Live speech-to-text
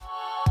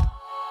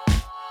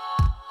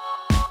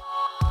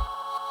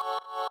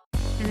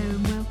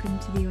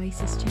to the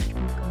Oasis Church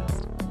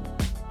podcast.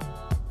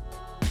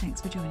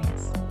 Thanks for joining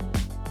us.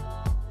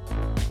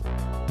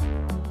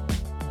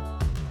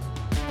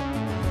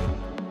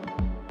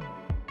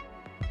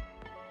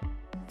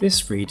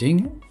 This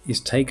reading is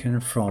taken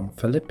from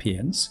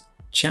Philippians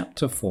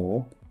chapter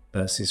 4,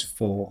 verses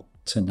 4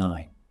 to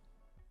 9.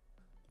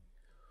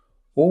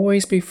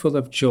 Always be full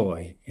of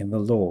joy in the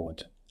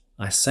Lord.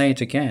 I say it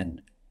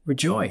again,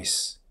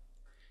 rejoice.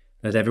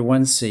 Let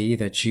everyone see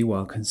that you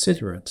are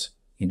considerate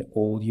in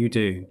all you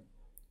do.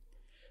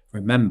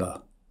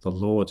 Remember, the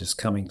Lord is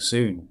coming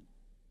soon.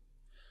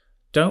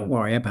 Don't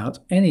worry about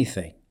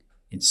anything.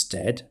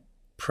 Instead,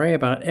 pray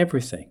about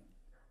everything.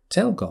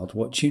 Tell God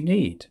what you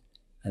need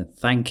and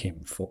thank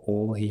Him for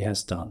all He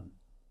has done.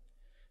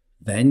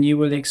 Then you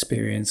will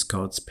experience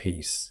God's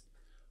peace,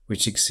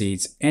 which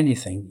exceeds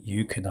anything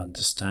you can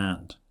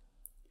understand.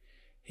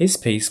 His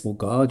peace will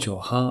guard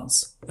your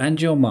hearts and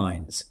your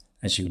minds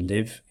as you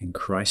live in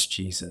Christ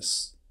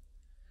Jesus.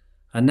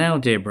 And now,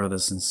 dear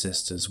brothers and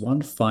sisters,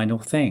 one final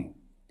thing.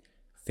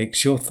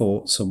 Fix your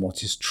thoughts on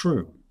what is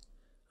true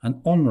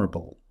and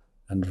honourable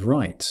and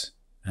right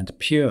and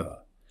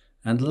pure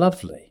and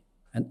lovely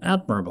and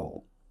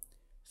admirable.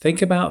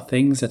 Think about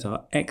things that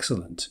are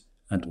excellent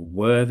and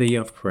worthy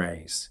of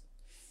praise.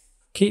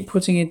 Keep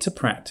putting into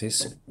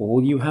practice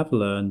all you have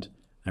learned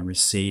and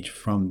received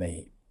from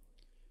me,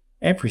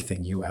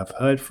 everything you have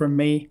heard from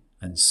me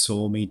and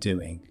saw me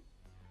doing.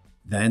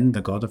 Then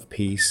the God of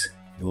peace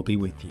will be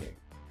with you.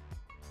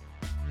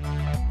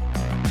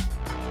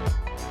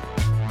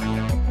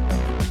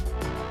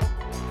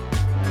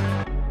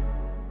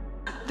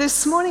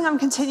 This morning I'm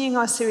continuing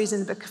our series in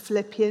the book of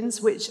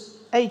Philippians, which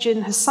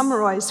Adrian has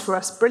summarised for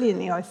us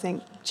brilliantly, I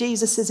think.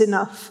 Jesus is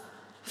enough,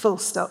 full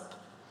stop.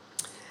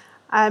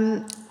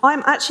 I'm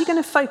actually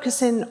going to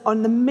focus in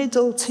on the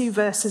middle two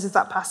verses of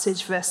that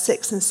passage, verse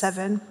 6 and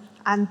 7,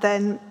 and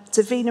then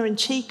Davina and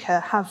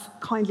Chika have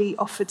kindly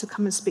offered to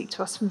come and speak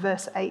to us from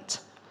verse 8.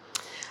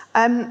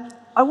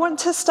 I want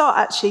to start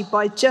actually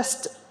by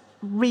just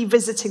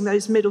revisiting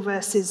those middle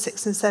verses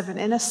 6 and 7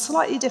 in a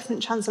slightly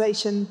different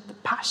translation, the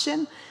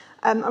Passion.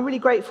 I'm really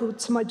grateful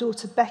to my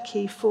daughter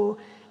Becky for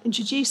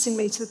introducing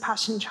me to the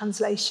Passion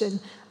Translation.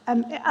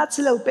 It adds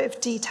a little bit of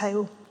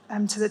detail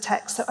to the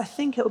text, so I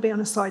think it will be on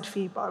a slide for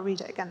you, but I'll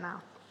read it again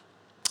now.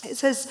 It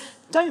says,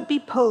 "Don't be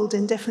pulled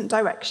in different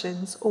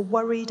directions or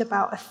worried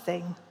about a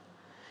thing.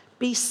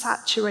 Be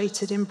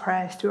saturated in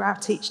prayer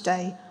throughout each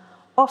day,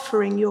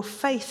 offering your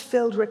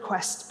faith-filled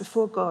requests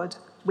before God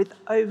with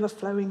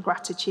overflowing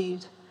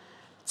gratitude.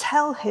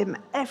 Tell Him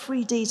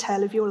every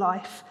detail of your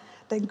life.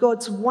 Then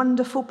God's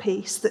wonderful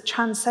peace that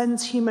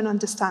transcends human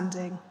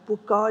understanding will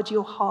guard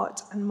your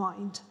heart and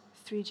mind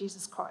through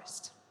Jesus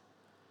Christ."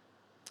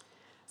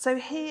 So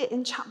here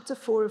in chapter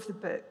 4 of the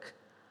book,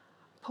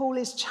 Paul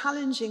is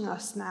challenging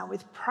us now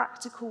with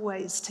practical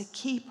ways to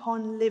keep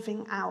on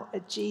living out a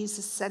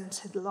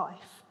Jesus-centered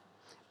life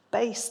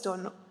based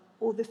on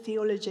all the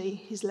theology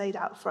he's laid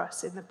out for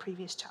us in the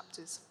previous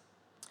chapters.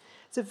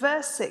 So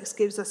verse 6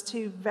 gives us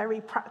two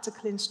very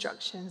practical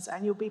instructions,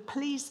 and you'll be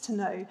pleased to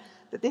know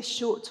that this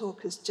short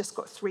talk has just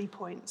got 3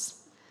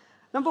 points.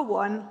 Number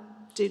 1,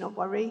 do not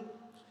worry.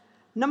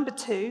 Number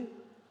 2,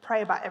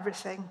 pray about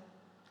everything.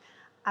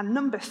 And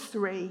number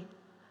 3,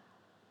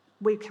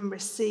 we can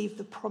receive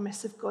the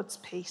promise of God's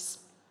peace,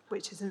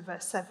 which is in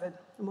verse 7,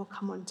 and we'll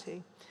come on to.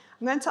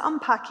 I'm going to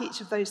unpack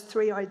each of those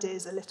 3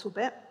 ideas a little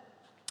bit.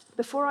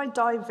 Before I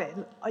dive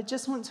in, I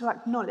just want to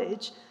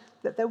acknowledge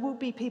that there will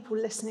be people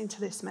listening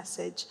to this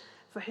message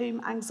for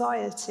whom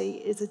anxiety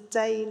is a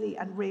daily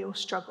and real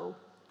struggle.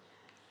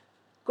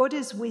 God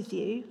is with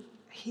you,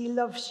 He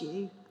loves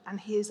you,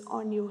 and He is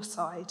on your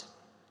side.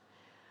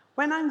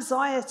 When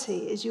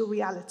anxiety is your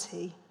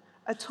reality,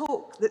 a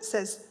talk that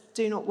says,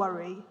 "do not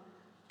worry,"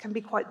 can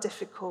be quite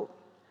difficult.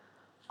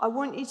 I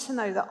want you to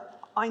know that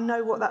I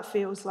know what that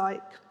feels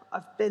like.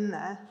 I've been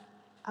there.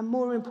 And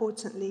more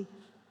importantly,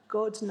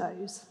 God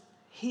knows.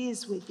 He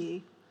is with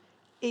you,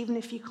 even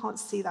if you can't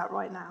see that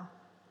right now.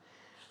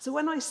 So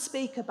when I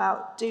speak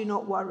about do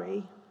not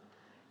worry,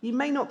 you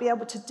may not be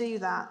able to do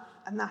that,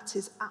 and that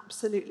is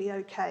absolutely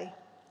okay.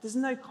 There's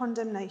no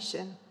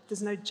condemnation.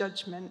 There's no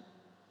judgment.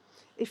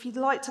 If you'd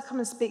like to come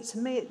and speak to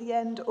me at the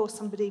end or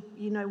somebody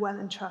you know well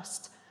and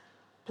trust,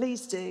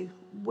 please do.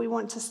 We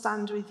want to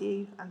stand with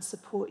you and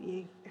support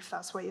you if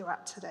that's where you're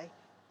at today.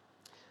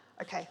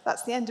 Okay,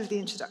 that's the end of the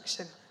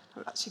introduction.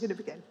 I'm actually going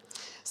to begin.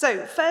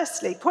 So,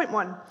 firstly, point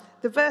 1,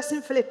 the verse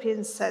in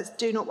Philippians says,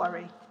 "do not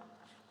worry."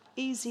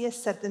 Easier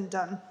said than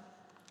done.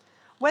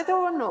 Whether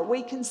or not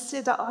we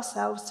consider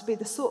ourselves to be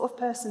the sort of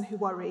person who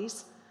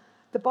worries,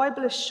 the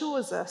Bible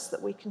assures us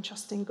that we can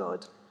trust in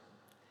God.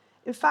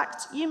 In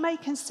fact, you may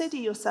consider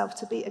yourself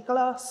to be a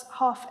glass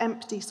half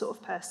empty sort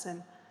of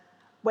person,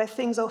 where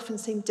things often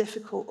seem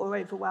difficult or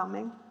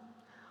overwhelming.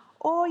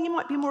 Or you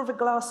might be more of a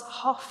glass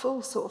half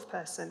full sort of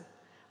person,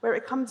 where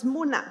it comes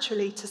more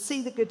naturally to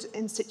see the good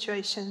in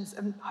situations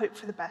and hope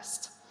for the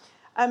best.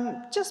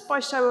 Just by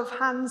show of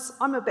hands,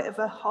 I'm a bit of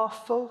a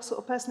half full sort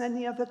of person.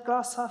 Any other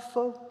glass half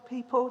full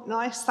people?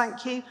 Nice,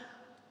 thank you.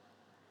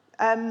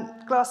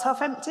 Glass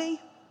half empty?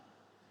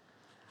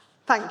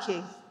 Thank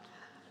you.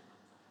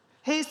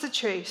 Here's the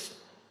truth.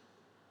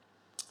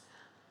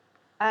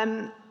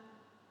 The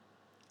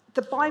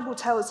Bible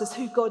tells us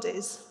who God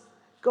is.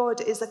 God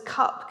is a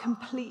cup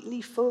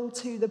completely full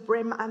to the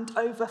brim and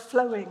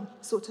overflowing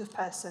sort of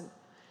person.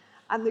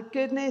 And the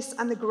goodness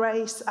and the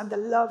grace and the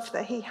love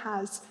that he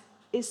has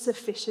is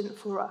sufficient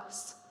for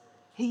us.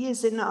 He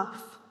is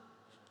enough.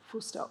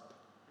 Full stop.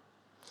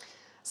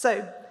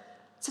 So,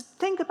 to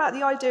think about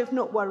the idea of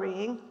not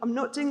worrying, I'm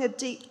not doing a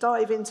deep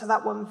dive into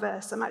that one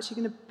verse. I'm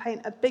actually going to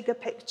paint a bigger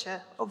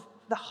picture of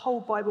the whole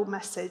Bible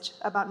message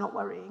about not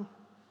worrying.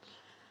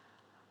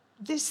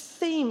 This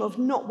theme of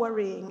not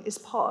worrying is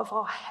part of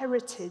our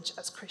heritage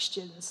as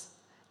Christians.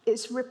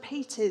 It's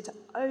repeated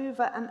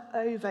over and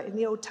over in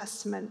the Old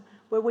Testament,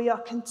 where we are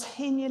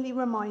continually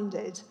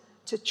reminded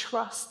to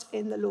trust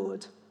in the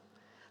Lord.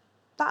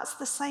 That's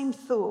the same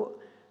thought.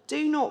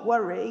 Do not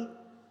worry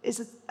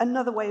is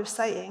another way of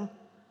saying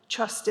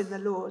trust in the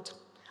Lord.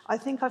 I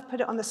think I've put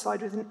it on the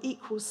slide with an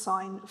equals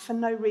sign for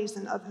no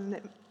reason other than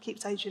it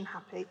keeps Adrian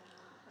happy.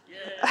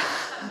 Yeah.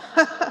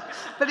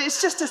 But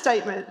it's just a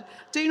statement.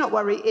 Do not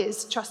worry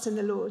is trust in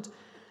the Lord.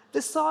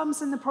 The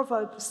Psalms and the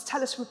Proverbs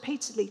tell us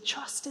repeatedly,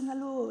 trust in the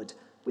Lord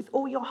with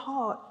all your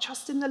heart.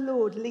 Trust in the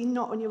Lord. Lean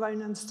not on your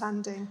own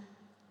understanding.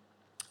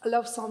 I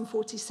love Psalm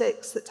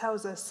 46 that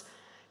tells us,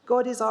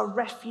 God is our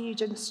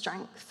refuge and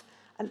strength,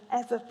 an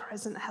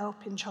ever-present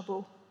help in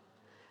trouble.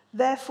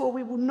 Therefore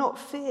we will not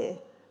fear,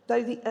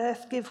 though the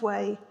earth give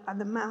way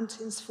and the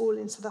mountains fall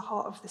into the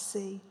heart of the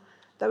sea,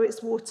 though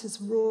its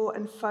waters roar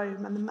and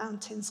foam and the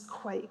mountains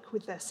quake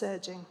with their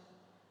surging.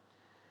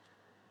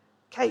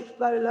 Kate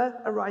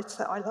Bowler, a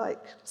writer I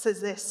like,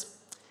 says this: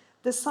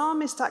 the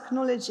psalmist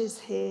acknowledges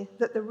here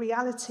that the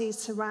realities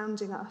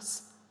surrounding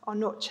us are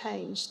not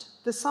changed.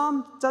 The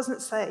psalm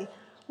doesn't say,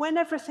 when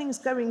everything's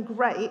going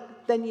great,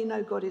 then you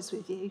know God is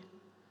with you.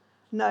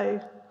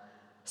 No.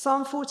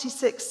 Psalm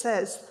 46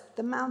 says,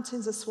 the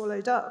mountains are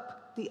swallowed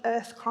up, the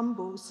earth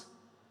crumbles.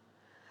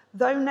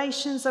 Though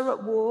nations are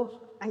at war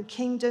and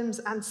kingdoms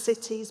and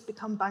cities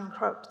become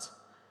bankrupt,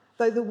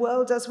 though the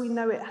world as we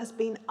know it has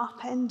been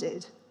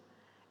upended,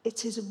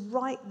 it is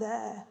right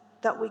there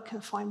that we can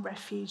find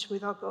refuge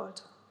with our God.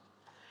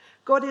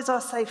 God is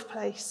our safe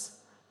place,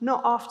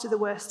 not after the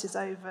worst is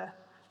over,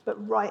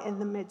 but right in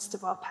the midst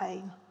of our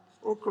pain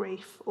or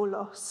grief or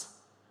loss.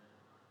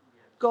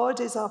 God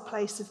is our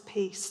place of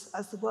peace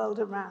as the world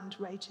around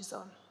rages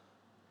on.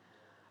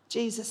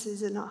 Jesus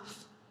is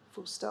enough,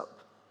 full stop.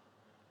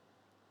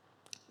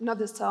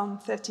 Another Psalm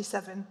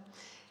 37.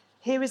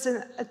 Here is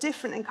a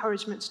different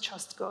encouragement to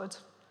trust God.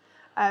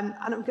 And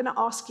I'm going to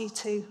ask you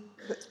to,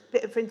 a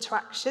bit of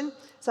interaction.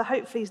 So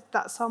hopefully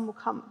that psalm will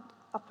come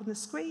up on the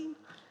screen.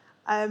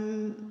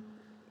 I'm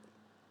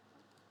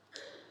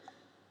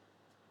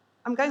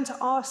going to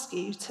ask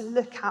you to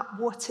look at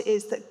what it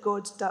is that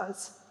God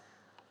does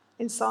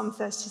in Psalm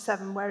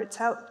 37, where it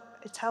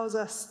tells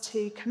us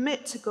to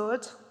commit to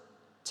God,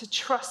 to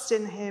trust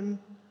in him,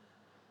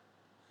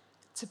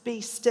 to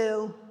be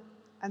still,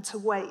 and to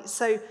wait.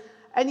 So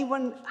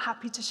anyone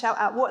happy to shout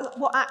out?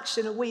 What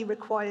action are we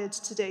required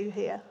to do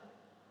here?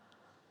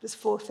 There's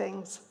 4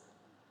 things.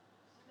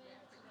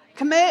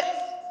 Commit,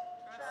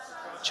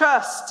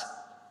 trust,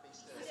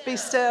 be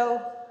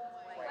still.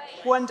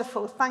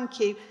 Wonderful, thank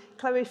you.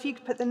 Chloe, if you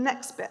could put the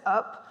next bit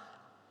up,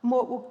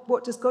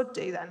 what does God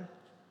do then?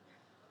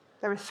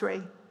 There are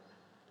 3.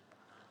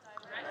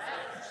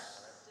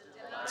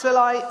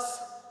 Delights,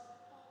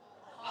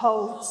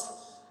 holds.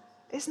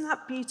 Isn't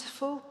that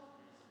beautiful?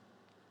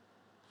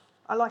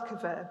 I like a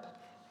verb.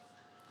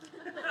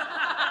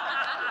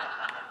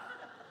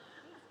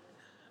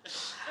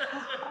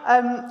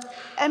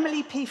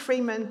 Emily P.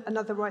 Freeman,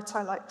 another writer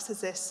I like,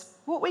 says this: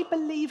 what we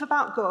believe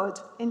about God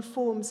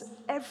informs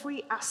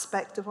every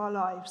aspect of our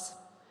lives.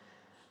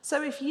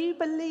 So if you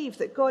believe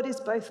that God is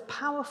both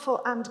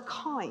powerful and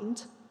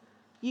kind,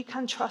 you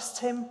can trust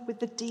him with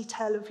the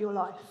detail of your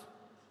life.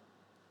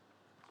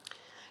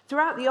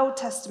 Throughout the Old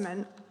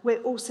Testament,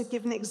 we're also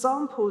given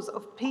examples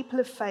of people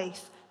of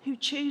faith who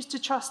choose to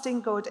trust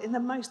in God in the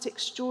most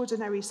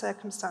extraordinary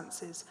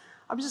circumstances.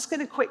 I'm just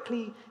going to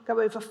quickly go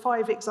over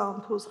 5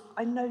 examples.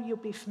 I know you'll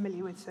be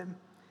familiar with them,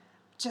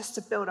 just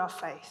to build our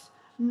faith.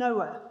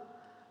 Noah,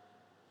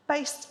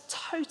 based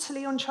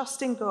totally on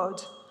trusting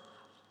God,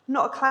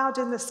 not a cloud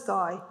in the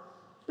sky,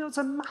 builds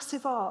a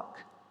massive ark.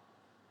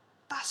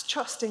 That's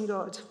trusting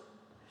God.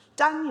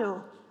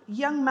 Daniel, a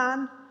young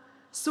man,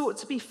 sought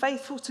to be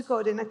faithful to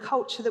God in a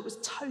culture that was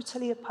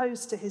totally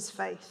opposed to his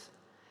faith.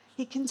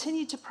 He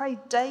continued to pray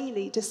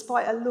daily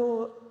despite a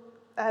law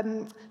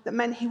that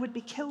meant he would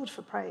be killed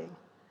for praying.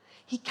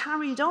 He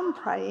carried on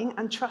praying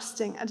and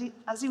trusting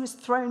as he was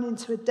thrown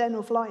into a den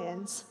of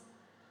lions,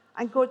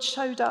 and God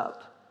showed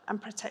up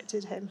and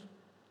protected him.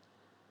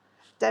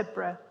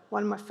 Deborah,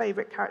 one of my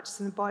favourite characters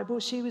in the Bible,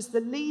 she was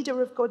the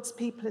leader of God's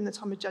people in the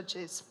time of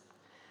Judges.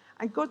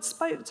 And God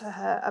spoke to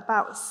her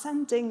about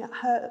sending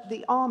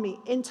the army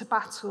into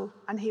battle,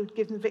 and he would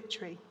give them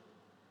victory.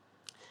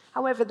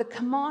 However, the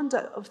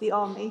commander of the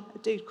army, a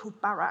dude called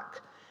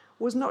Barak,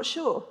 was not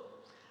sure.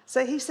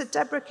 So he said,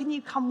 Deborah, can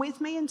you come with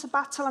me into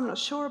battle? I'm not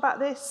sure about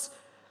this.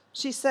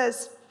 She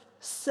says,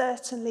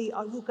 certainly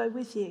I will go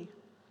with you.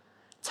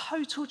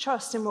 Total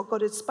trust in what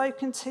God had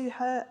spoken to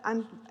her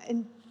and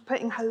in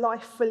putting her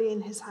life fully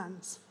in his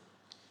hands.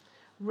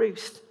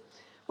 Ruth.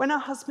 When her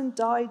husband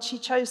died, she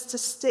chose to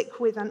stick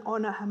with and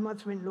honour her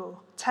mother-in-law,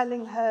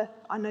 telling her,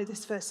 I know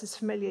this verse is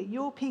familiar,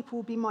 your people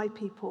will be my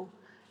people,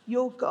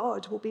 your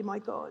God will be my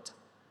God.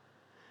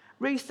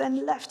 Ruth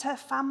then left her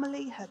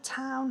family, her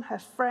town, her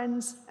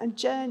friends, and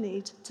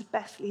journeyed to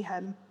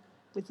Bethlehem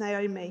with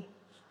Naomi.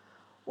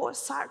 What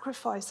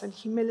sacrifice and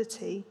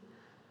humility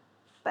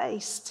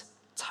based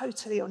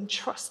totally on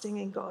trusting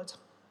in God.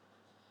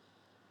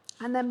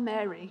 And then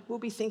Mary. We'll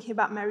be thinking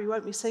about Mary,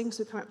 won't we, soon, because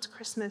we're coming up to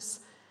Christmas.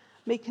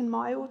 Meek and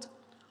mild?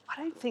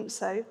 I don't think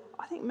so.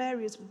 I think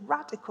Mary is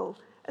radical.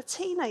 A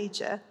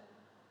teenager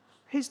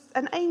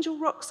an angel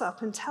rocks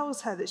up and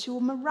tells her that she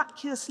will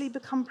miraculously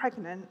become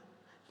pregnant,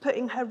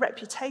 putting her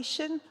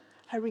reputation,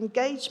 her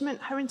engagement,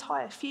 her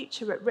entire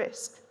future at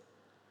risk.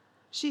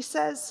 She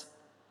says,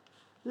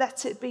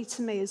 let it be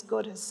to me as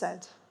God has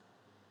said.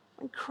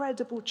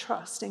 Incredible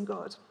trust in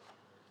God.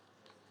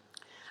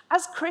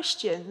 As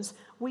Christians,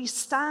 we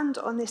stand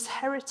on this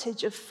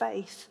heritage of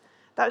faith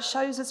that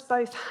shows us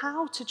both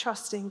how to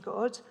trust in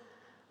God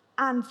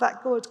and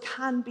that God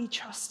can be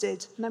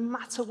trusted no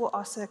matter what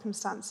our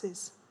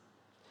circumstances.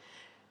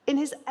 In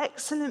his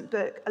excellent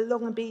book, A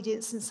Long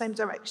Obedience in the Same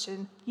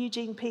Direction,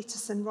 Eugene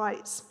Peterson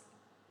writes,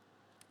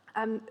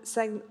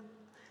 saying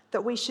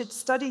that we should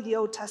study the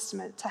Old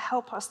Testament to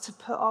help us to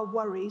put our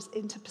worries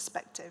into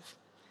perspective.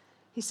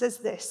 He says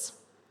this,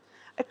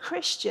 a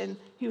Christian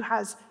who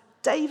has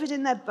David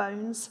in their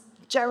bones,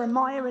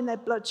 Jeremiah in their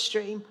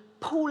bloodstream,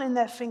 Paul in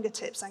their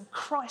fingertips, and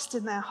Christ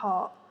in their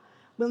heart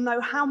will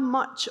know how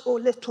much or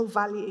little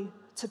value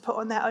to put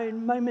on their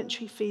own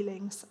momentary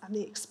feelings and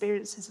the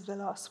experiences of the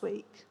last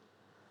week.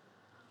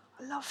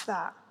 I love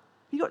that.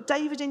 You got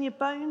David in your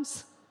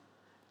bones,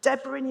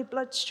 Deborah in your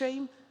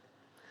bloodstream.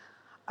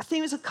 I think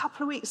it was a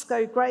couple of weeks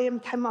ago, Graham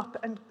came up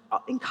and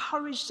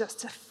encouraged us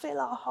to fill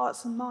our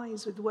hearts and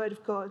minds with the Word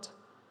of God.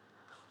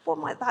 What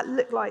might that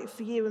look like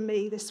for you and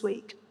me this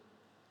week?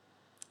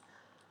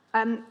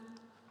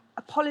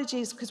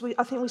 Apologies, because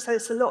I think we say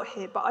this a lot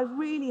here, but I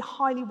really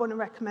highly want to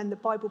recommend the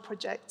Bible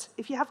Project.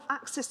 If you have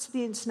access to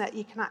the internet,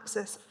 you can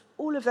access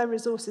all of their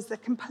resources. They're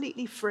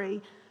completely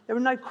free. There are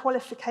no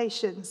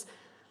qualifications.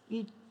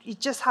 You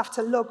just have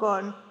to log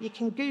on. You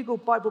can Google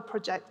Bible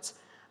Project,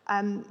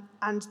 and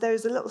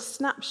there's a little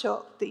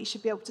snapshot that you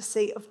should be able to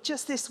see of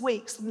just this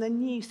week, some of the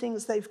new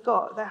things they've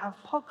got. They have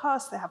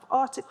podcasts, they have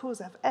articles,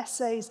 they have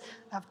essays,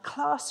 they have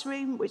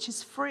Classroom, which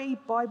is free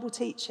Bible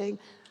teaching,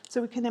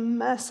 so we can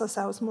immerse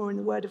ourselves more in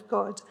the Word of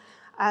God.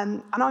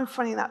 And I'm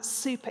finding that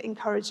super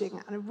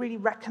encouraging, and I really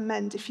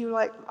recommend, if you're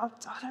like, I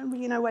don't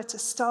really know where to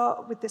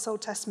start with this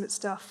Old Testament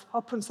stuff,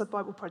 hop onto the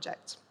Bible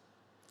Project.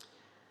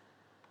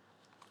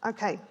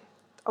 Okay,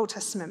 Old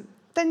Testament.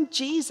 Then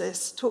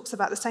Jesus talks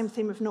about the same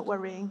theme of not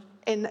worrying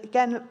in,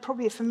 again,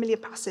 probably a familiar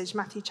passage,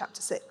 Matthew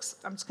chapter 6.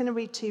 I'm just going to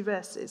read 2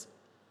 verses.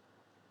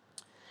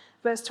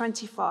 Verse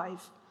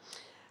 25.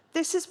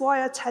 This is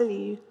why I tell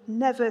you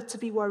never to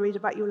be worried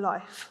about your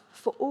life,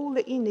 for all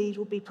that you need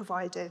will be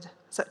provided,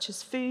 such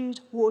as food,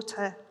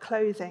 water,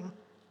 clothing,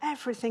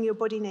 everything your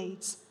body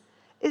needs.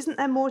 Isn't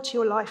there more to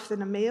your life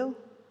than a meal?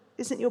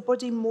 Isn't your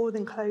body more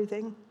than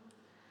clothing?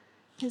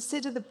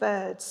 Consider the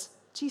birds.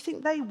 Do you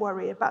think they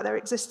worry about their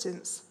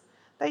existence?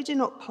 They do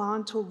not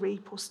plant or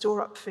reap or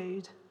store up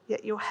food,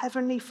 yet your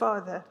heavenly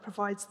Father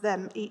provides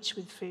them each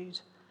with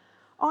food.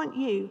 Aren't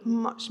you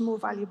much more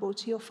valuable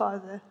to your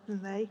Father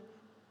than they?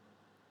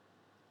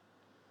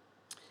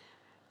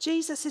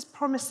 Jesus is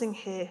promising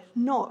here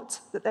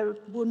not that there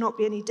will not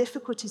be any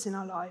difficulties in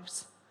our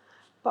lives,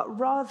 but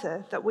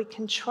rather that we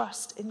can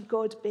trust in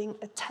God being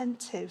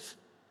attentive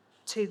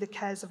to the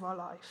cares of our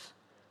life.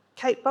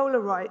 Kate Bowler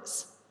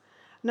writes,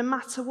 no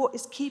matter what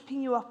is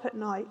keeping you up at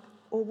night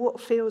or what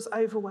feels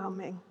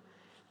overwhelming,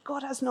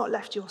 God has not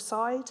left your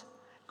side.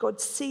 God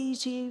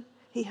sees you.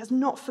 He has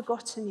not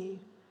forgotten you.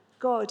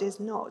 God is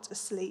not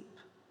asleep.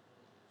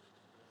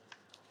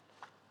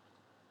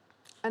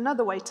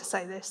 Another way to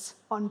say this,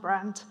 on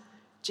brand,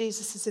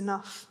 Jesus is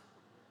enough.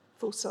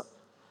 Full stop.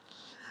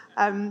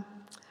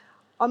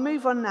 I'll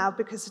move on now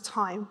because of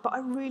time, but I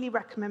really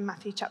recommend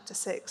Matthew chapter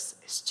 6.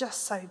 It's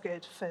just so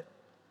good for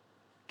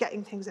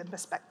getting things in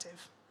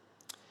perspective.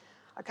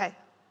 Okay,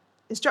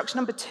 instruction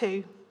number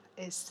 2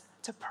 is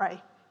to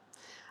pray.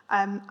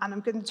 And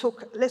I'm going to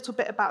talk a little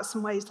bit about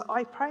some ways that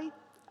I pray,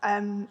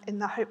 in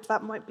the hope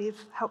that might be of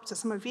help to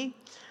some of you.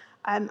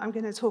 I'm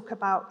going to talk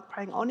about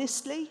praying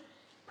honestly,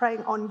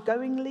 praying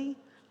ongoingly,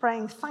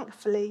 praying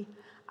thankfully,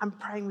 and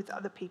praying with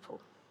other people.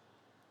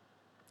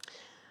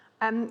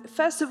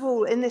 First of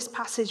all, in this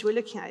passage we're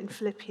looking at in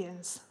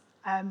Philippians,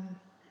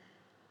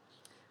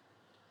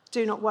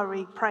 do not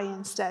worry, pray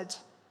instead.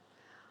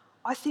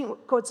 I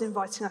think God's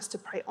inviting us to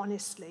pray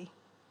honestly,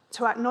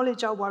 to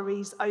acknowledge our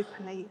worries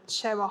openly,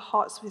 share our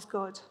hearts with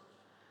God,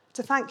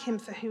 to thank him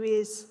for who he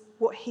is,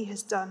 what he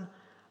has done,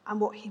 and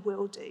what he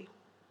will do.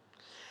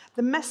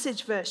 The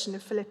Message version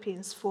of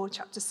Philippians 4,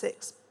 chapter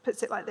 6,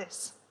 puts it like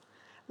this: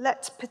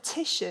 let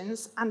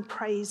petitions and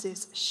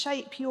praises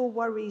shape your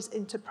worries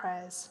into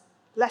prayers,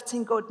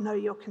 letting God know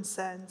your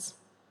concerns.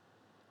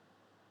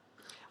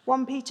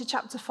 1 Peter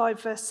chapter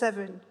 5, verse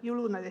 7,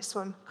 you'll all know this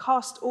one: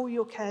 cast all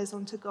your cares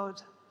onto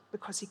God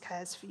because he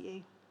cares for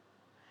you.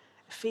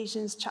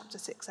 Ephesians chapter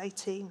 6,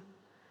 18,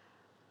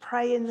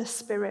 pray in the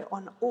Spirit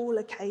on all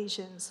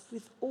occasions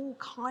with all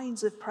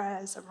kinds of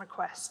prayers and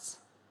requests.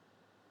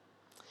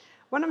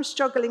 When I'm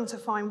struggling to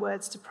find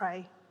words to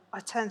pray, I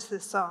turn to the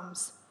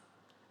Psalms.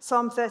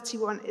 Psalm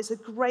 31 is a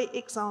great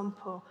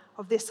example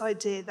of this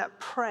idea that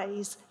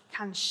praise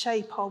can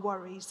shape our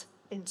worries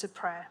into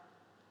prayer.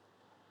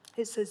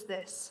 It says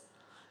this: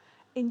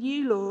 in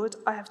you, Lord,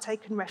 I have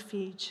taken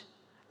refuge.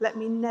 Let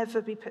me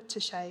never be put to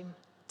shame.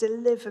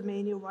 Deliver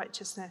me in your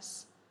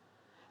righteousness.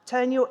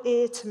 Turn your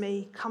ear to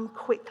me. Come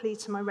quickly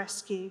to my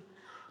rescue.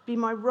 Be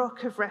my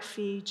rock of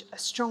refuge, a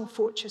strong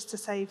fortress to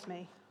save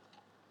me.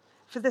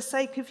 For the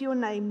sake of your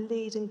name,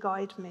 lead and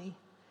guide me.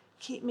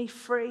 Keep me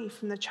free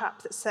from the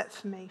trap that's set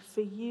for me, for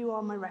you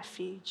are my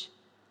refuge.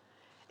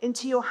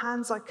 Into your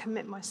hands I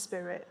commit my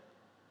spirit.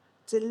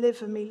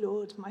 Deliver me,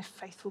 Lord, my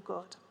faithful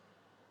God.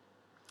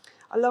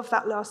 I love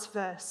that last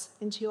verse,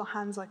 into your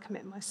hands I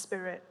commit my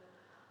spirit.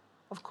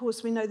 Of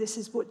course, we know this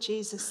is what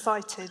Jesus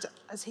cited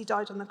as he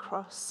died on the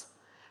cross.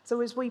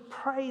 So as we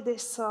pray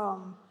this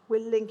psalm,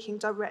 we're linking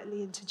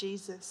directly into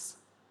Jesus.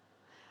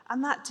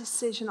 And that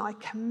decision, I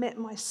commit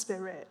my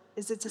spirit,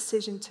 is a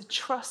decision to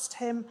trust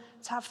him,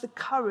 to have the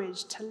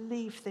courage to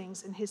leave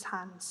things in his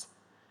hands,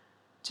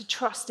 to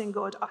trust in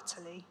God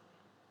utterly.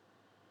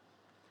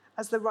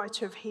 As the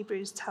writer of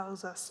Hebrews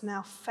tells us,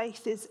 now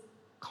faith is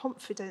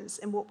confidence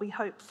in what we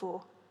hope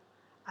for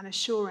and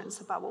assurance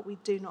about what we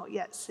do not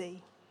yet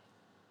see.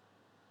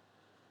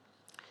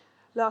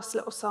 Last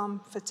little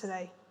psalm for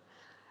today.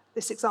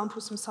 This example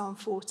is from Psalm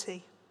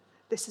 40.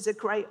 This is a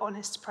great,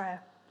 honest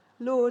prayer.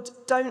 Lord,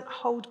 don't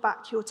hold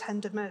back your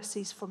tender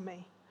mercies from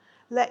me.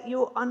 Let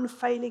your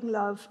unfailing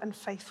love and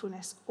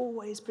faithfulness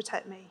always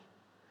protect me.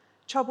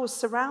 Troubles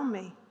surround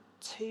me,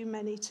 too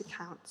many to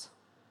count.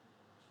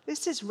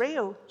 This is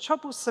real.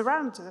 Troubles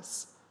surround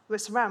us. Well,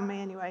 surround me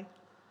anyway.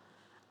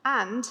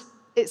 And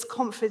it's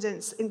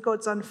confidence in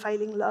God's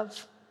unfailing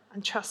love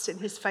and trust in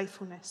his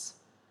faithfulness.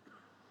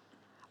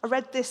 I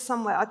read this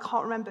somewhere. I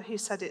can't remember who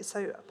said it,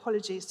 so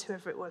apologies to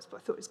whoever it was, but I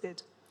thought it was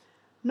good.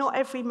 Not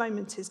every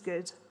moment is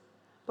good,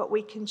 but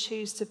we can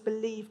choose to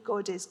believe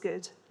God is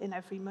good in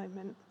every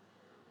moment.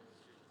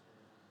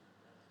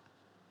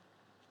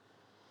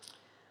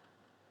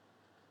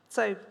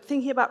 So,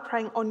 thinking about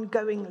praying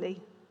ongoingly,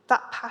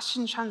 that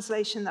Passion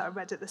translation that I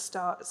read at the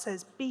start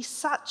says, be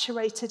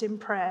saturated in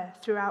prayer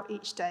throughout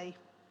each day,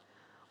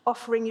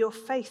 offering your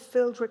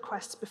faith-filled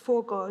requests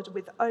before God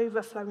with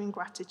overflowing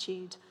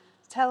gratitude.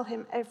 Tell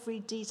him every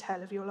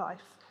detail of your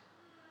life.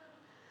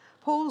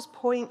 Paul's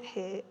point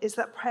here is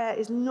that prayer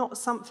is not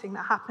something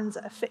that happens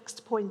at a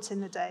fixed point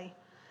in the day,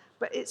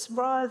 but it's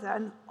rather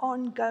an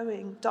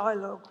ongoing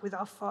dialogue with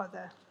our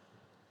Father.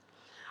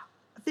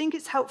 I think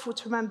it's helpful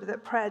to remember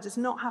that prayer does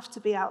not have to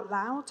be out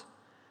loud,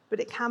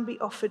 but it can be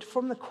offered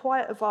from the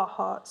quiet of our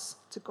hearts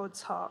to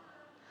God's heart.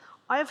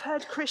 I have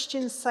heard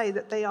Christians say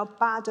that they are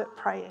bad at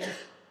praying.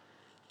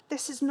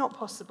 This is not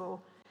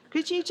possible.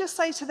 Could you just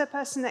say to the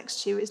person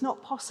next to you, it's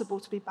not possible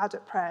to be bad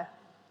at prayer?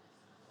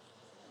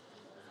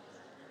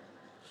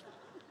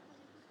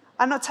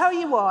 And I'll tell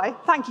you why.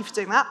 Thank you for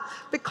doing that.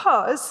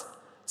 Because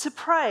to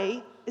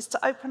pray is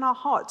to open our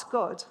heart to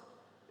God.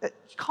 You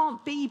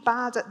can't be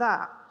bad at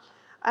that.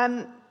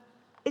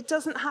 It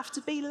doesn't have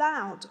to be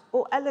loud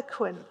or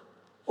eloquent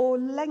or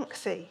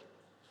lengthy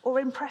or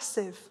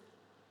impressive.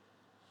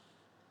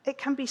 It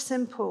can be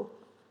simple.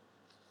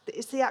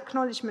 It's the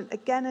acknowledgement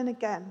again and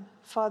again.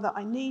 Father,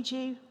 I need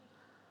you.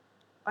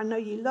 I know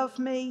you love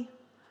me.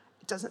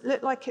 It doesn't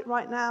look like it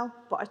right now,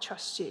 but I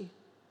trust you.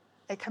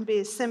 It can be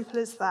as simple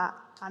as that,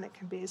 and it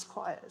can be as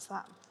quiet as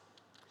that.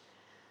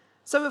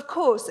 So, of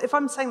course, if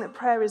I'm saying that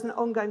prayer is an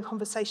ongoing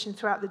conversation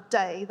throughout the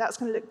day, that's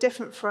going to look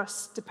different for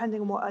us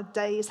depending on what our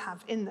days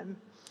have in them.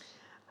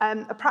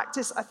 A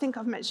practice I think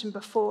I've mentioned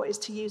before is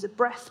to use a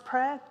breath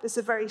prayer. This is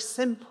a very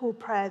simple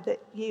prayer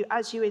that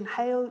as you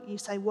inhale, you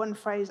say one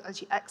phrase.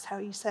 As you exhale,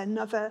 you say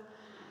another.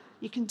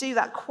 You can do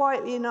that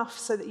quietly enough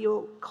so that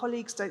your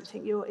colleagues don't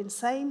think you're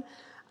insane.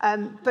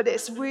 But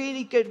it's a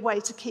really good way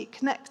to keep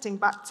connecting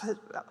back to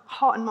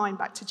heart and mind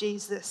back to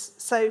Jesus.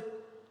 So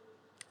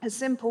a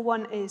simple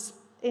one is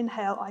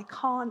inhale, I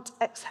can't.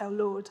 Exhale,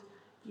 Lord,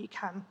 you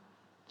can.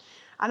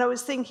 And I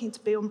was thinking to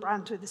be on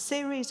brand with the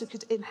series, we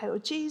could inhale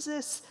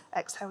Jesus,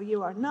 exhale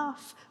you are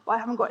enough, but I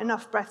haven't got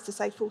enough breath to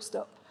say full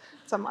stop,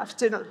 so I might have to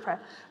do another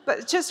prayer.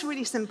 But just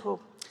really simple.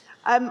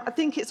 I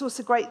think it's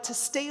also great to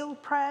steal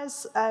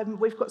prayers.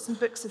 We've got some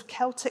books of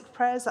Celtic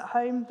prayers at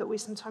home that we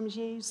sometimes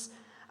use.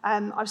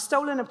 I've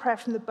stolen a prayer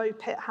from the Bow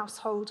Pitt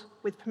household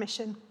with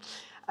permission.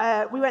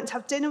 We went to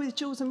have dinner with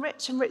Jules and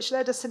Rich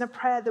led us in a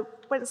prayer that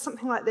went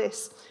something like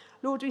this.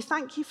 Lord, we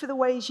thank you for the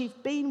ways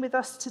you've been with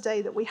us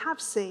today that we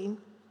have seen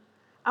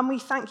And we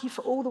thank you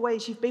for all the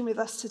ways you've been with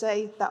us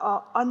today that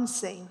are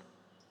unseen.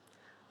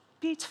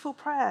 Beautiful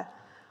prayer.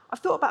 I've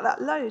thought about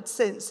that loads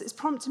since. It's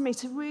prompted me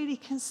to really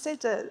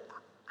consider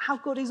how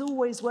God is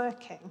always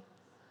working.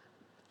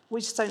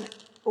 We just don't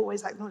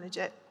always acknowledge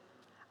it.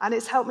 And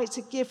it's helped me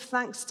to give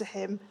thanks to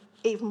him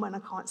even when I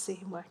can't see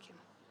him working.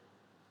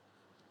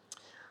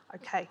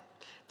 Okay.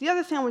 The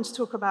other thing I want to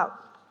talk about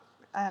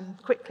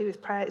quickly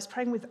with prayer is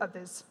praying with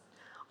others.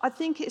 I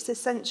think it's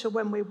essential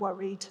when we're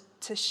worried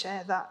to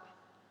share that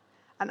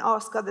and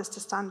ask others to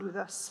stand with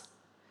us.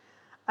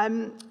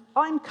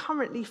 I'm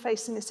currently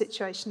facing a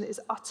situation that is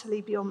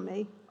utterly beyond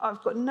me.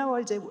 I've got no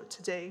idea what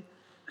to do.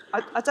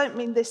 I don't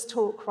mean this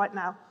talk right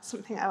now,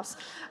 something else.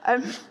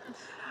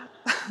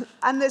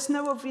 And there's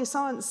no obvious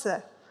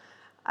answer.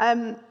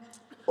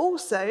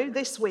 Also,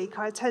 this week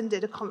I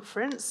attended a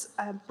conference,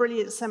 a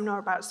brilliant seminar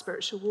about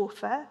spiritual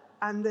warfare,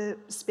 and the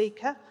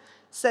speaker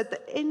said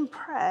that in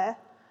prayer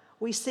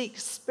we seek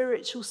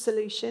spiritual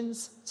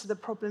solutions to the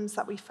problems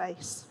that we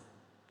face.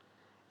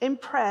 In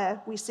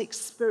prayer, we seek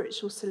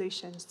spiritual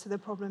solutions to the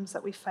problems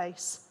that we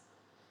face.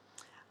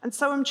 And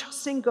so I'm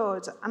trusting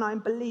God and I'm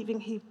believing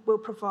he will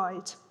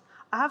provide.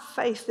 I have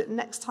faith that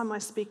next time I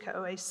speak at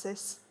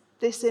Oasis,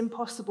 this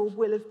impossible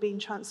will have been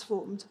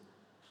transformed.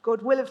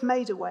 God will have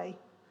made a way.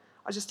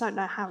 I just don't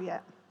know how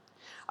yet.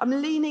 I'm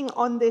leaning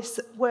on this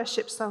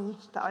worship song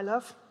that I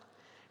love.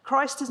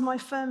 Christ is my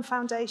firm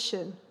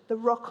foundation, the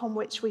rock on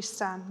which we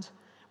stand.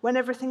 When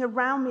everything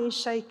around me is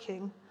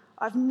shaking,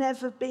 I've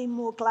never been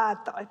more glad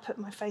that I put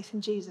my faith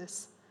in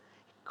Jesus,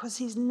 because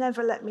he's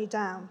never let me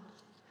down.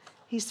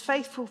 He's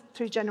faithful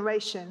through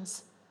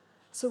generations,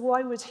 so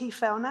why would he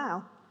fail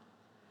now?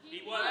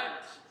 He won't.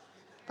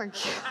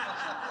 Thank you.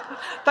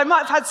 They might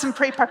have had some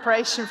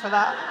pre-preparation for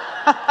that.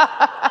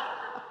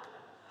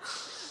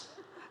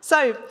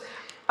 So,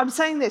 I'm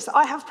saying this,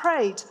 I have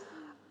prayed,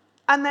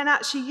 and then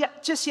actually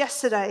just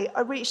yesterday,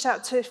 I reached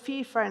out to a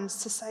few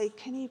friends to say,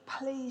 can you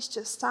please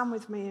just stand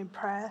with me in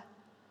prayer?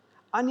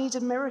 I need a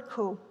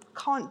miracle.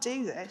 Can't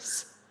do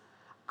this.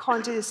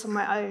 Can't do this on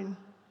my own.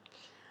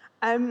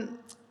 And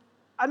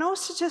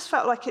also just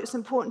felt like it was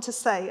important to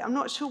say, I'm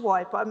not sure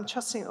why, but I'm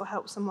trusting it will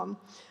help someone,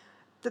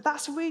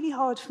 that's really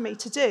hard for me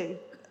to do.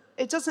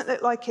 It doesn't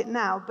look like it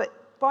now,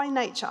 but by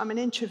nature, I'm an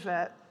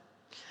introvert.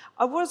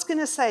 I was going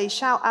to say,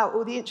 shout out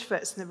all the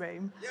introverts in the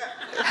room. Yeah.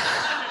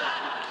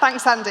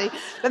 Thanks, Andy.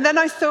 And then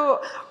I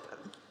thought,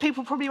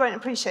 people probably won't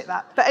appreciate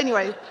that. But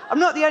anyway, I'm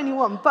not the only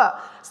one.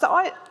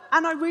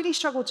 I really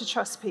struggle to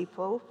trust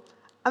people.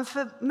 And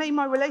for me,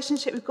 my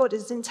relationship with God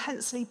is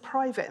intensely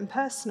private and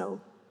personal.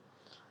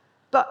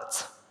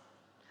 But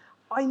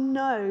I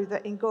know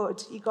that in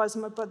God, you guys are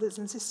my brothers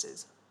and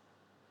sisters.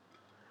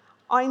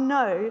 I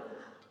know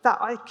that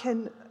I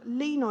can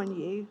lean on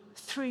you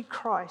through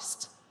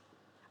Christ.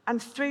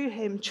 And through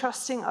him,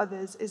 trusting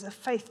others is a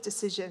faith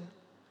decision.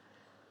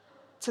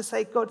 To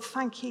say, God,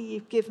 thank you,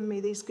 you've given me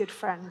these good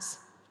friends.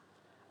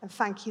 And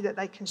thank you that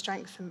they can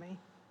strengthen me.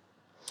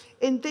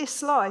 In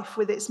this life,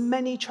 with its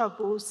many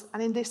troubles,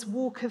 and in this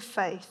walk of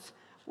faith,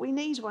 we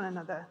need one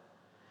another.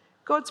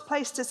 God's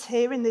placed us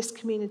here in this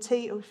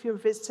community, or if you're a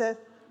visitor,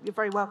 you're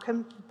very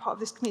welcome, you're part of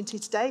this community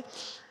today.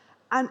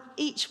 And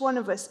each one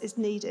of us is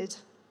needed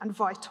and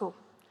vital.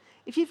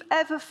 If you've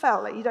ever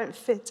felt like you don't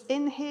fit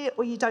in here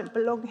or you don't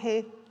belong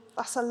here,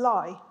 that's a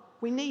lie.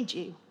 We need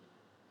you.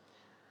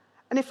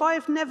 And if I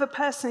have never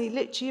personally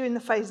looked you in the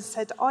face and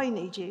said, I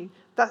need you,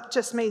 that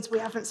just means we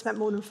haven't spent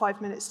more than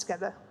 5 minutes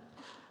together.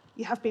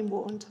 You have been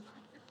warned.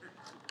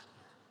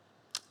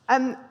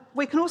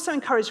 We can also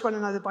encourage one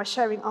another by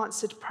sharing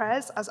answered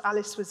prayers, as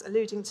Alice was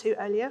alluding to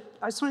earlier.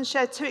 I just want to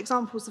share 2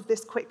 examples of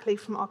this quickly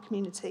from our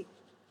community.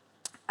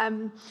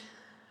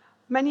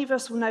 Many of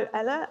us will know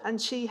Ella, and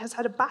she has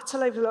had a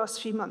battle over the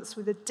last few months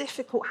with a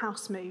difficult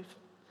house move.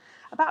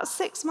 About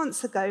 6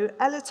 months ago,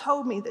 Ella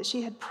told me that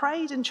she had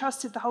prayed and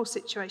trusted the whole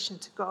situation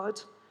to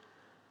God,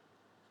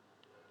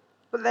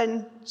 but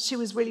then she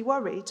was really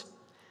worried.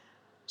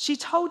 She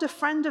told a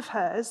friend of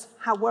hers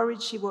how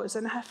worried she was,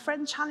 and her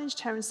friend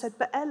challenged her and said,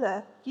 but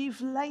Ella,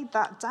 you've laid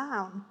that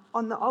down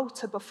on the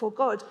altar before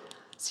God,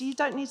 so you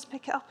don't need to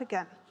pick it up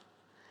again.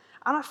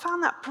 And I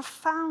found that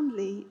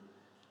profoundly,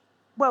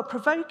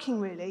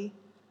 provoking really.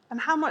 And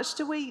how much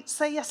do we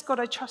say, yes, God,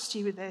 I trust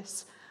you with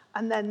this,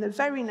 and then the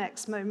very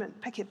next moment,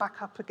 pick it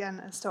back up again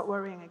and start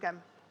worrying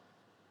again?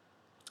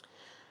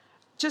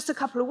 Just a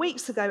couple of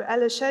weeks ago,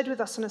 Ella shared with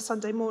us on a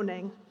Sunday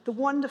morning the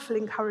wonderful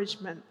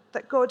encouragement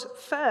that God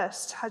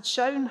first had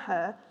shown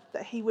her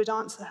that he would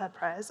answer her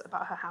prayers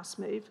about her house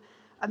move,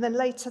 and then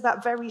later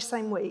that very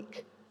same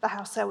week, the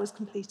house sale was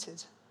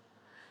completed.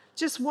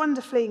 Just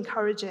wonderfully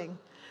encouraging.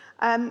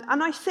 And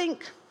I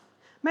think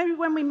maybe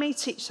when we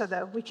meet each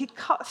other, we could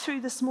cut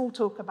through the small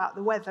talk about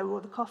the weather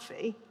or the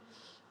coffee.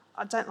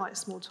 I don't like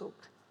small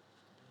talk.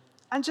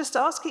 And just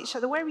ask each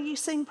other, where are you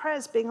seeing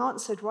prayers being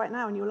answered right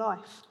now in your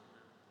life?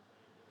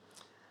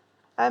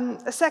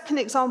 A second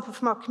example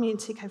from our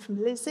community came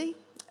from Lizzie.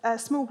 A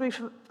small group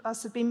of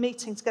us have been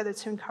meeting together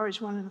to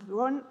encourage one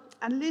another on,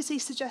 and Lizzie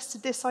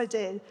suggested this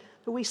idea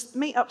but we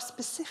meet up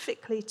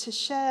specifically to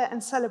share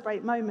and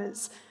celebrate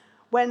moments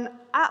when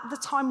at the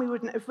time we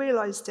wouldn't have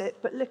realised it,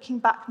 but looking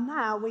back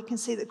now, we can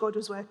see that God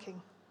was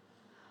working.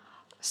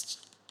 It's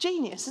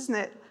genius, isn't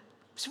it?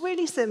 It's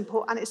really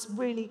simple and it's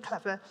really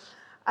clever.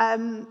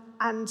 I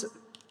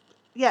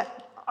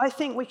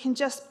think we can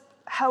just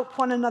help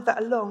one another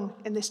along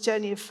in this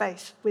journey of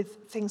faith with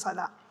things like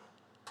that.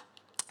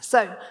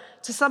 So,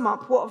 to sum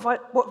up, what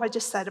have I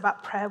just said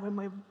about prayer when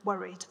we're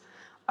worried?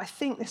 I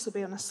think this will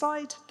be on a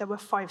slide. There were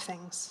 5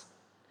 things.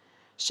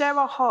 Share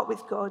our heart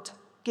with God,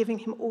 giving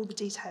him all the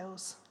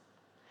details.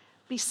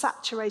 Be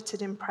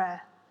saturated in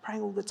prayer,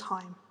 praying all the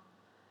time.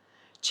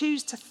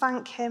 Choose to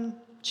thank him,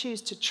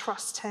 choose to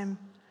trust him,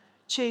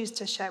 choose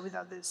to share with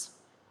others.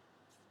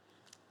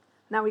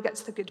 Now we get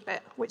to the good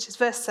bit, which is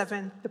verse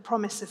 7, the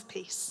promise of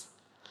peace.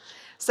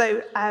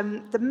 So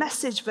the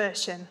Message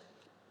version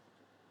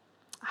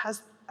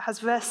has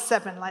verse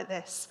 7 like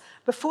this.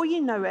 Before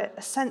you know it,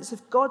 a sense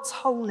of God's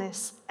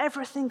wholeness,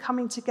 everything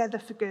coming together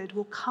for good,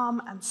 will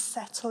come and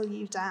settle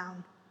you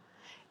down.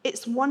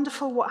 It's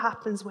wonderful what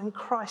happens when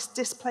Christ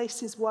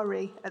displaces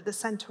worry at the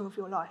center of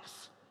your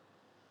life.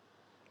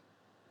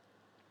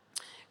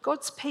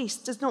 God's peace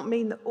does not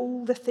mean that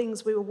all the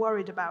things we were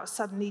worried about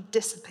suddenly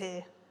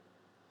disappear.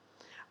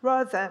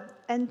 Rather,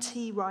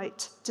 N.T.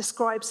 Wright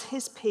describes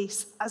his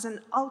peace as an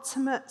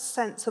ultimate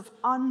sense of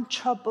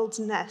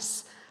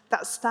untroubledness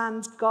that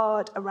stands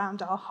guard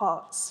around our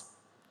hearts.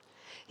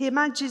 He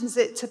imagines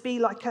it to be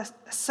like a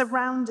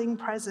surrounding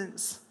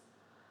presence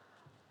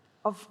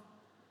of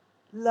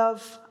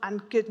love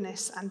and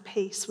goodness and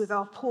peace with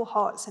our poor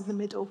hearts in the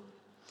middle,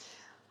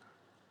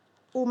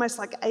 almost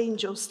like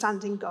angels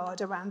standing guard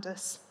around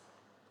us.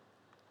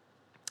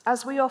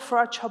 As we offer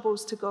our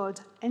troubles to God,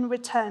 in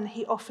return,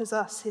 he offers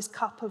us his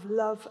cup of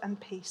love and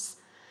peace,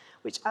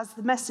 which, as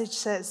the Message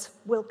says,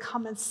 will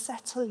come and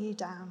settle you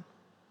down.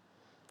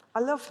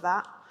 I love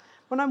that.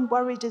 When I'm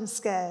worried and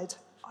scared,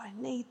 I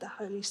need the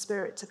Holy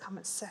Spirit to come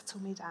and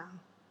settle me down.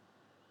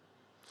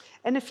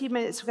 In a few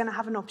minutes, we're going to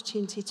have an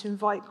opportunity to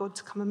invite God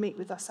to come and meet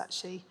with us,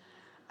 actually,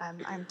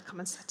 and come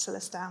and settle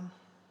us down.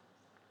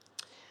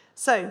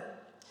 So,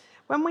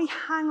 when we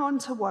hang on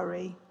to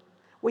worry,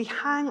 we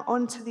hang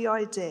on to the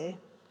idea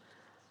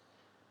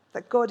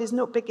that God is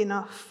not big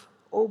enough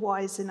or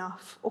wise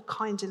enough or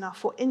kind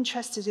enough or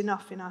interested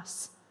enough in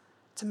us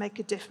to make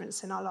a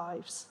difference in our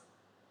lives.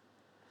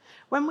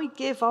 When we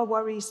give our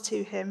worries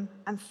to him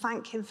and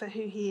thank him for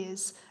who he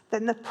is,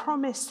 then the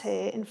promise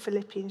here in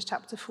Philippians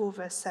chapter 4,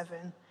 verse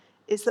 7,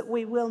 is that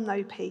we will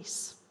know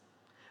peace.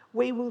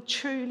 We will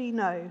truly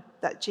know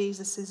that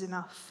Jesus is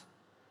enough.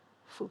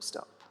 Full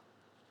stop.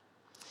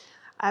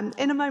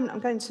 In a moment, I'm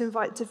going to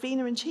invite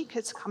Davina and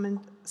Chika to come and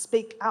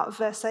speak out of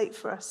verse 8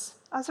 for us.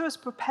 As I was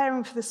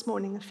preparing for this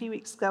morning a few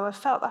weeks ago, I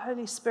felt the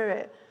Holy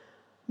Spirit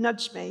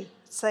nudge me,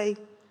 say,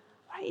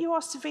 why don't you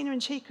ask Davina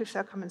and Chika if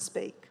they'll come and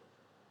speak?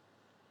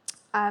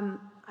 And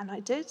I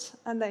did,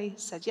 and they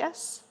said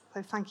yes,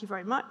 so thank you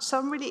very much. So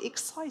I'm really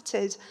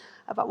excited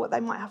about what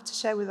they might have to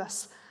share with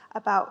us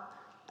about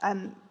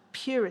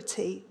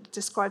purity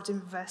described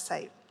in verse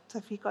 8. So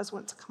if you guys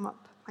want to come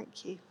up,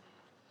 thank you.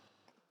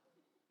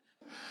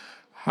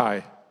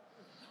 Hi,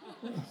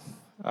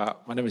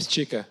 my name is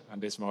Chika,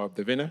 and this is my wife,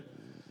 Davina.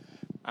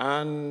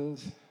 And,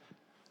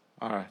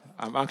 all right,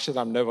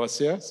 I'm nervous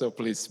here, so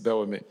please bear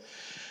with me.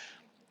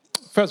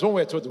 First, when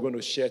we were told we're going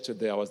to share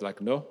today, I was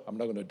like, no, I'm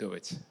not going to do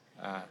it.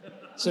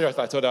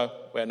 Seriously, I told her,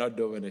 we're not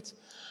doing it.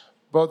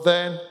 But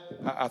then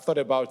I thought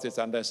about it,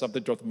 and then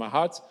something dropped in my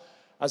heart.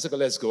 I said,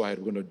 let's go ahead,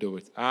 we're going to do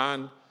it.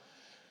 And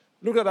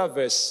look at that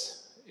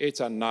verse 8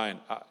 and 9.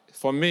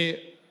 For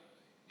me,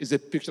 it's a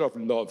picture of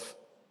love.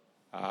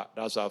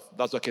 That's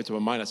what came to my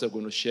mind. I said, I'm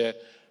going to share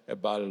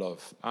about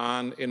love.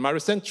 And in my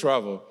recent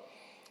travel,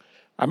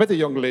 I met a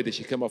young lady.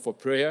 She came up for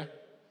prayer.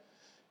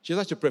 She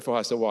asked to pray for her.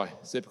 I said, why? I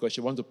said, because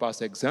she wants to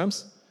pass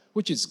exams,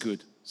 which is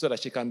good, so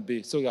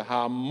that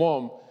her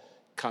mom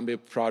can be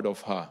proud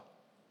of her.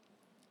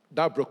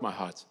 That broke my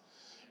heart.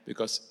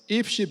 Because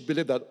if she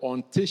believed that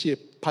until she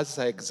passes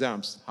her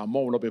exams, her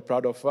mom will not be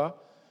proud of her,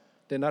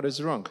 then that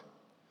is wrong.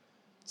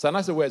 So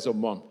I said, where's your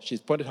mom? She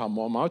pointed her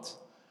mom out.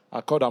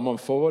 I called her mom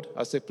forward.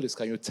 I said, please,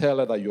 can you tell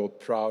her that you're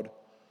proud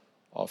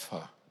of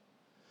her?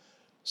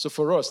 So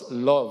for us,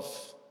 love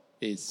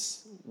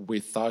is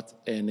without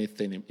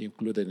anything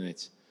included in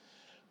it.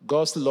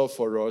 God's love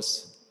for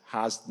us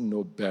has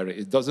no barrier.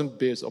 It doesn't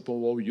base upon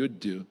what you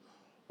do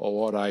or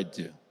what I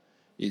do.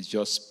 It's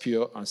just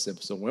pure and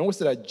simple. So when we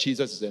say that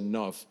Jesus is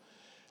enough,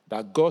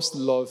 that God's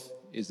love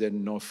is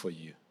enough for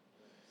you.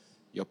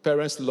 Your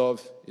parents'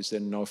 love is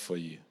enough for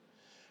you.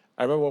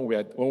 I remember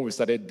when we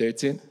started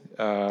dating,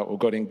 we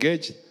got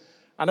engaged,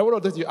 and I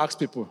wanted to ask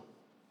people.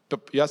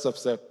 You asked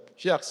herself,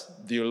 she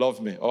asked, do you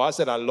love me? Or I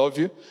said, I love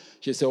you.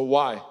 She said,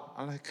 why?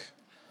 I'm like...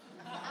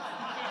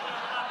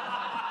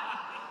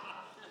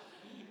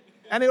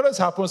 And it always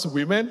happens to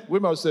women.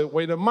 Women will say,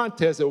 when a man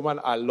tells a woman,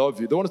 I love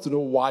you, they want to know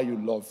why you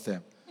love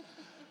them.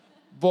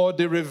 But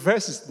the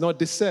reverse is not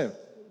the same.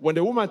 When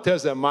the woman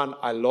tells a man,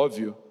 I love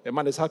you, a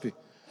man is happy.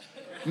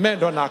 Men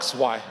don't ask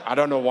why. I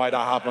don't know why that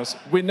happens.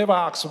 We never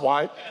ask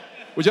why.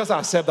 We just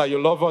accept that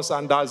you love us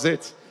and that's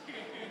it.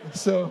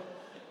 So,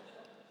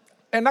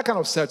 and that kind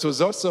of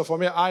settles us. So for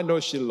me, I know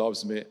she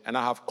loves me and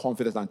I have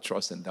confidence and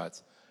trust in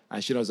that.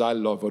 And she knows I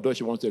love her, though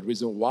she wants the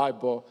reason why,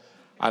 but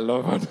I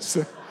love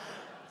her.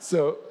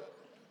 So,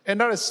 and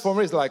that is, for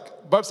me, it's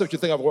like, perhaps if you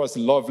think of what's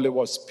lovely,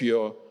 what's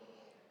pure,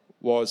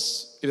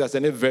 if there's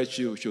any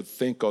virtue, we should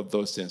think of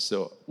those things.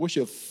 So we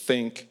should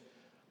think,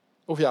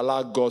 if we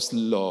allow God's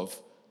love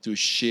to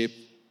shape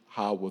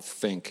how we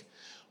think,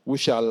 we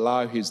shall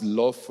allow his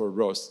love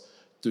for us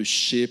to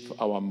shape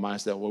our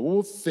minds. That when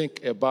we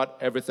think about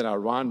everything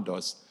around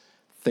us,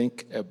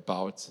 think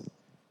about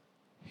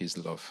his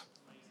love.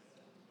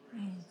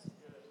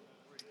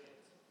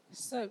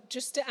 So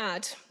just to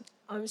add,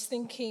 I was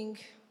thinking,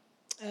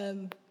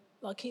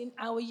 like in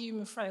our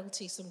human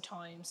frailty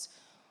sometimes,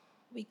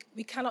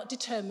 we cannot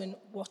determine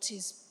what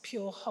is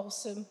pure,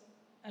 wholesome,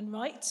 and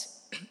right.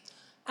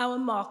 Our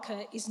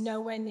marker is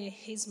nowhere near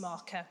his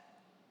marker.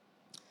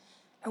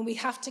 And we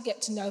have to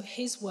get to know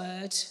his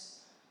word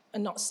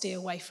and not steer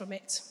away from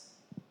it.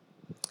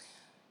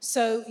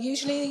 So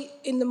usually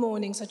in the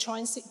mornings, I try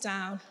and sit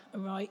down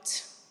and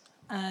write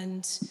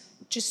and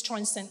just try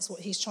and sense what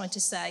he's trying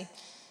to say.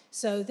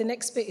 So the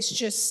next bit is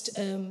just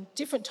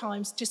different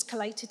times just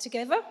collated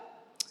together.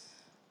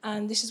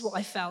 And this is what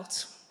I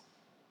felt.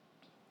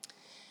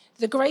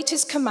 The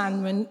greatest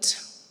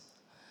commandment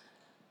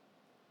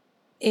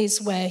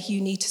is where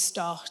you need to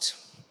start.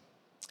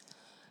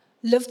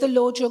 Love the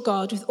Lord your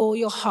God with all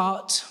your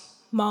heart,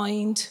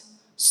 mind,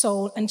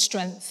 soul, and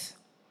strength,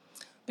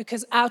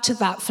 because out of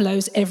that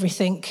flows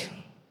everything.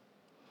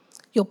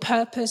 Your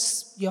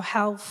purpose, your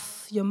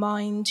health, your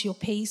mind, your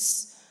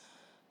peace.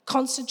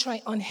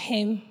 Concentrate on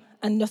him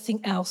and nothing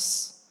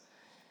else.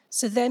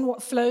 So then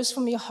what flows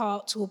from your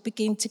heart will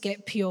begin to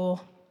get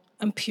pure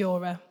and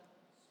purer.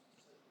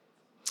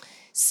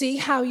 See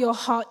how your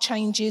heart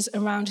changes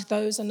around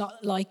those who are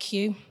not like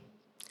you.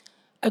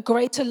 A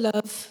greater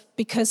love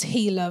because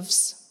he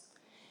loves.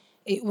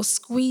 It will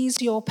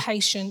squeeze your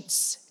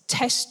patience,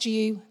 test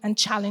you and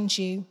challenge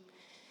you.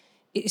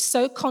 It is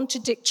so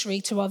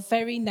contradictory to our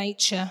very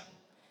nature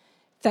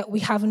that we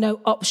have no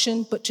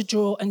option but to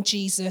draw on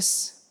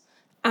Jesus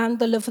and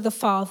the love of the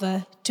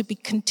Father to be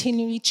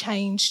continually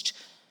changed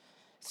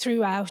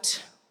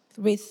throughout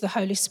with the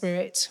Holy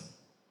Spirit.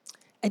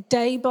 A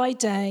day by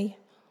day,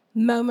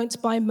 moment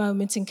by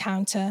moment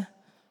encounter,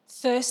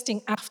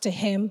 thirsting after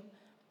him,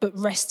 but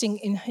resting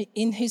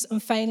in his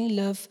unfailing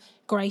love,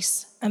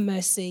 grace, and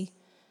mercy.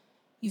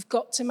 You've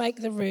got to make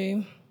the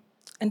room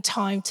and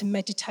time to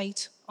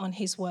meditate on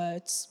his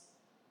words.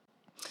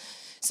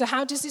 So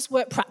how does this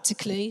work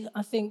practically?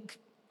 I think,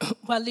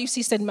 well,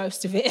 Lucy said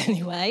most of it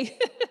anyway.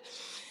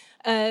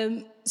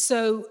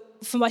 So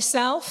for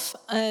myself,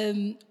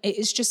 it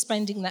is just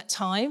spending that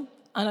time.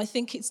 And I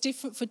think it's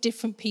different for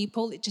different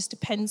people. It just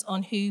depends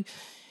on who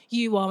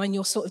you are and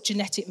your sort of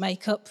genetic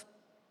makeup.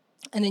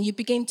 And then you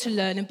begin to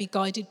learn and be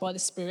guided by the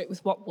Spirit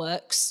with what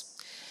works.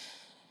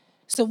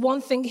 So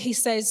one thing he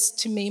says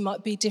to me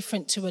might be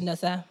different to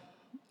another.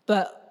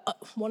 But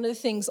one of the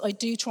things I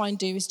do try and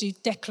do is do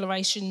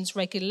declarations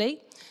regularly.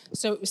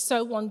 So it was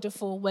so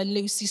wonderful when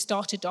Lucy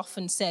started off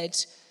and said,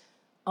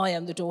 I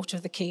am the daughter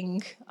of the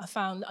King.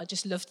 I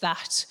just loved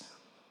that.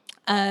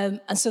 And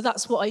so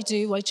that's what I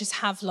do. I just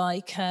have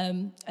like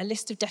a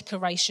list of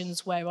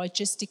declarations where I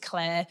just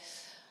declare,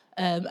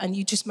 and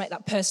you just make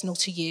that personal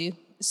to you.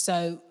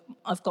 So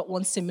I've got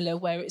one similar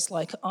where it's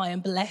like, I am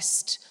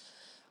blessed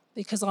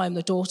because I am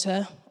the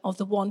daughter of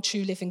the one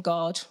true living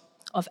God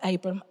of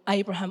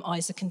Abraham,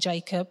 Isaac, and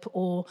Jacob,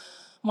 or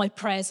my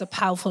prayers are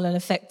powerful and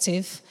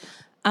effective.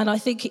 And I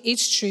think it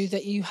is true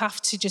that you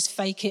have to just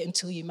fake it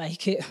until you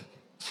make it,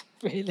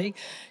 really,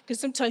 because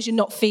sometimes you're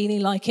not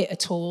feeling like it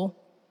at all.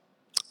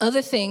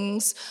 Other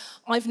things,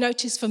 I've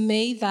noticed for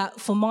me that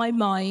for my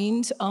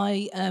mind,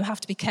 I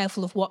have to be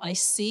careful of what I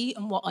see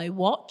and what I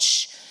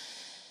watch.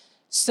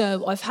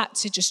 So I've had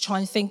to just try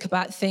and think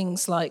about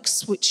things like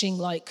switching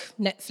like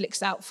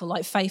Netflix out for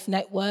like faith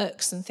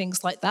networks and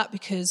things like that,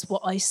 because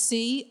what I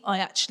see,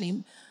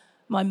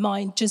 my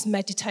mind just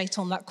meditate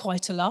on that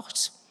quite a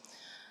lot.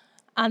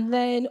 And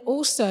then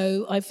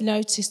also I've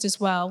noticed as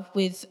well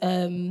with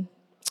the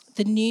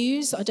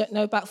news, I don't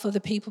know about for other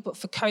people, but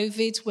for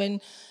COVID,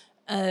 when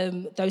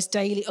those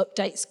daily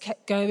updates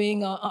kept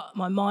going,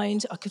 my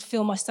mind, I could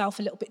feel myself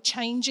a little bit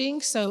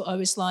changing. So I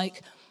was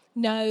like,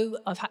 no,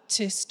 I've had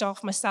to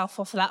starve myself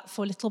off that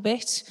for a little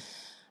bit.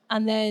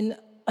 And then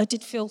I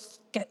did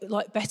get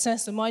better.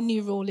 So my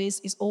new rule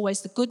is always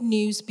the good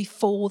news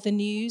before the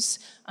news.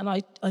 And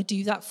I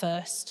do that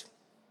first.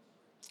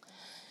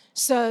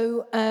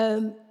 So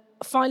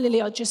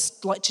finally, I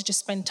just like to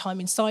just spend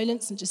time in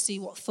silence and just see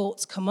what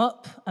thoughts come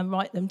up and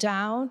write them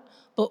down.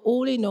 But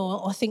all in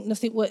all, I think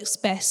nothing works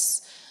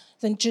best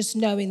than just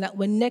knowing that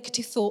when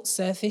negative thoughts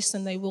surface,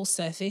 and they will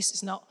surface,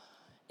 it's not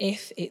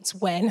if, it's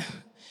when,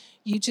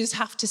 you just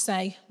have to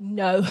say,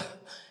 no,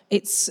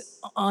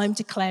 I'm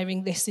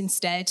declaring this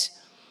instead.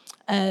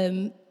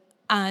 And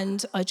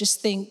I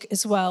just think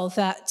as well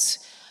that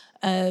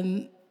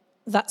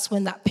that's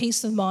when that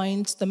peace of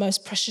mind, the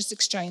most precious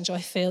exchange I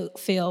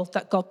feel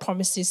that God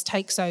promises,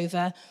 takes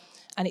over,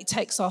 and it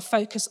takes our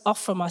focus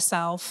off from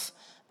ourselves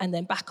and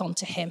then back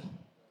onto him.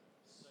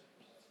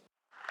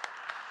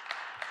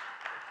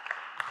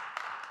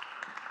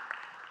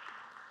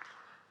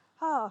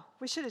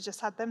 We should have just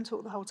had them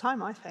talk the whole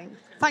time, I think.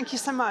 Thank you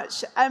so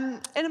much.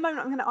 In a moment,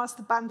 I'm going to ask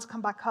the band to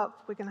come back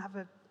up. We're going to have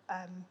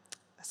a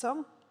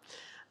song.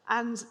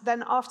 And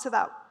then after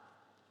that,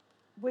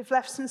 we've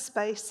left some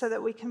space so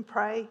that we can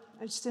pray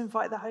and just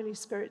invite the Holy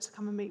Spirit to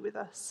come and meet with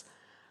us.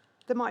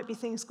 There might be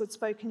things God's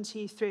spoken to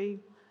you through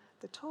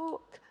the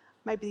talk.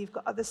 Maybe you've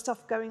got other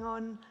stuff going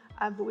on,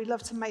 but we'd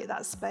love to make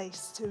that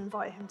space to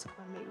invite him to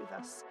come and meet with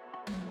us.